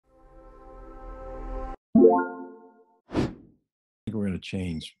think we're going to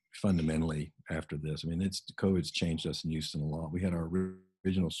change fundamentally after this. I mean, COVID's changed us in Houston a lot. We had our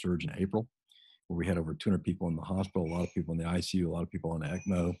original surge in April, where we had over 200 people in the hospital, a lot of people in the ICU, a lot of people on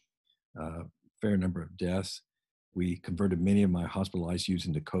ECMO, fair number of deaths. We converted many of my hospital ICUs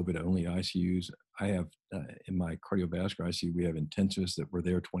into COVID-only ICUs. I have in my cardiovascular ICU, we have intensivists that were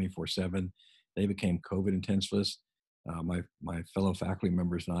there 24/7. They became COVID intensivists. My fellow faculty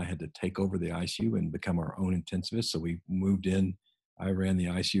members and I had to take over the ICU and become our own intensivists. So we moved in. I ran the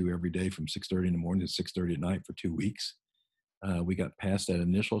ICU every day from 6:30 in the morning to 6:30 at night for 2 weeks. We got past that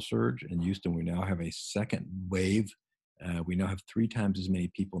initial surge in Houston. We now have a second wave. We now have 3 times as many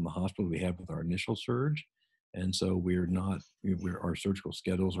people in the hospital as we had with our initial surge. And so our surgical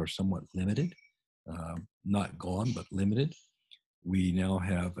schedules are somewhat limited, not gone, but limited. We now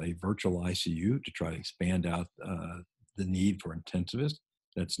have a virtual ICU to try to expand out the need for intensivists.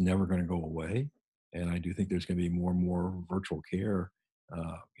 That's never going to go away. And I do think there's going to be more and more virtual care.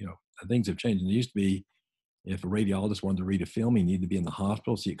 Things have changed. And it used to be if a radiologist wanted to read a film, he needed to be in the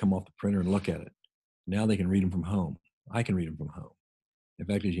hospital, so you come off the printer and look at it. Now they can read them from home. I can read them from home. In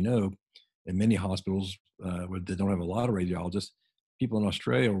fact, as you know, in many hospitals where they don't have a lot of radiologists, people in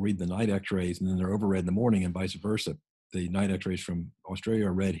Australia will read the night x-rays and then they're overread in the morning and vice versa. The night x-rays from Australia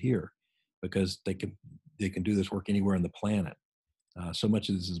are read here because they can do this work anywhere on the planet. So much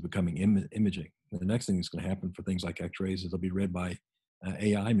of this is becoming imaging. And the next thing that's going to happen for things like x-rays is they'll be read by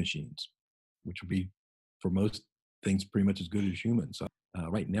AI machines, which will be for most things pretty much as good as humans. So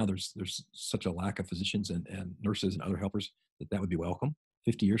right now there's such a lack of physicians and nurses and other helpers that would be welcome.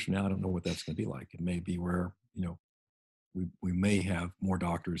 50 years from now, I don't know what that's going to be like. It may be where, we may have more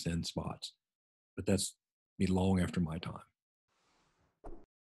doctors than spots, but that's be long after my time.